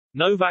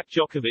Novak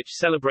Djokovic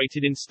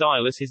celebrated in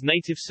style as his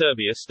native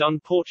Serbia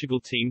stunned Portugal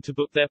team to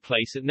book their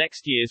place at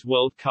next year's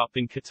World Cup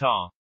in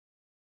Qatar.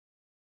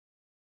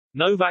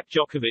 Novak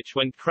Djokovic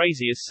went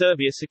crazy as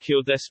Serbia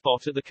secured their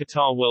spot at the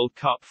Qatar World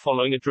Cup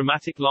following a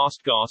dramatic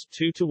last-gasp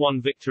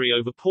 2-1 victory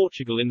over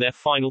Portugal in their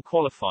final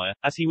qualifier,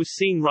 as he was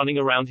seen running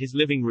around his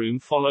living room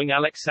following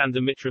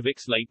Aleksandar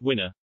Mitrovic's late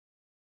winner.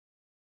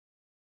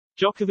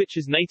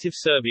 Djokovic's native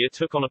Serbia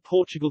took on a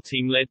Portugal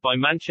team led by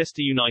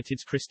Manchester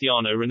United's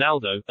Cristiano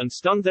Ronaldo, and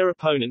stunned their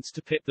opponents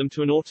to pip them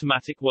to an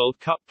automatic World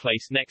Cup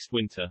place next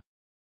winter.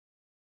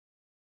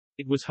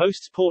 It was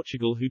hosts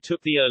Portugal who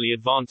took the early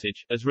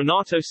advantage, as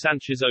Renato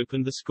Sanchez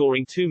opened the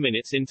scoring 2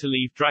 minutes in to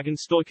leave Dragan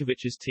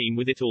Stojkovic's team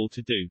with it all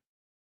to do.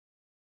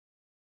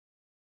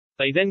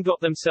 They then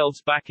got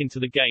themselves back into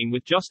the game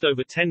with just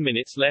over 10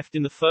 minutes left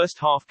in the first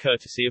half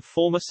courtesy of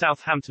former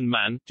Southampton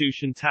man,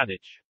 Dusan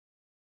Tadic.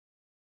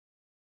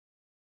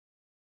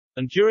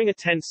 And during a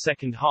tense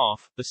second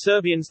half, the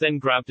Serbians then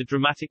grabbed a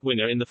dramatic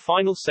winner in the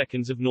final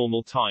seconds of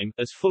normal time,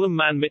 as Fulham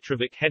man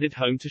Mitrovic headed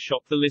home to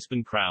shock the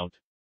Lisbon crowd.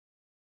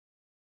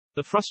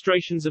 The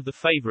frustrations of the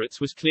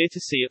favourites was clear to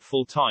see at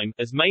full time,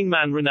 as main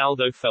man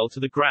Ronaldo fell to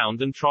the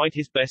ground and tried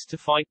his best to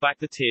fight back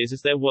the tears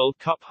as their World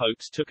Cup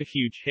hopes took a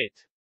huge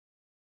hit.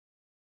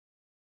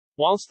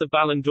 Whilst the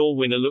Ballon d'Or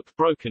winner looked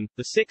broken,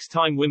 the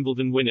six-time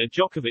Wimbledon winner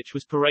Djokovic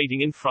was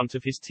parading in front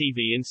of his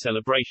TV in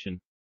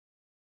celebration.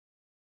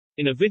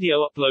 In a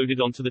video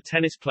uploaded onto the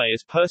tennis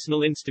player's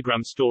personal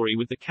Instagram story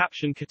with the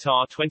caption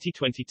Qatar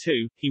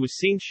 2022, he was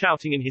seen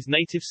shouting in his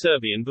native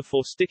Serbian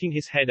before sticking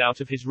his head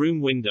out of his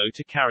room window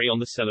to carry on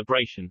the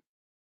celebration.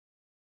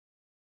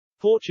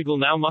 Portugal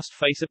now must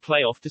face a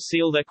playoff to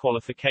seal their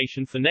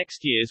qualification for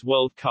next year's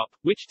World Cup,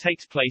 which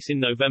takes place in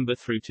November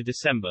through to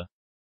December.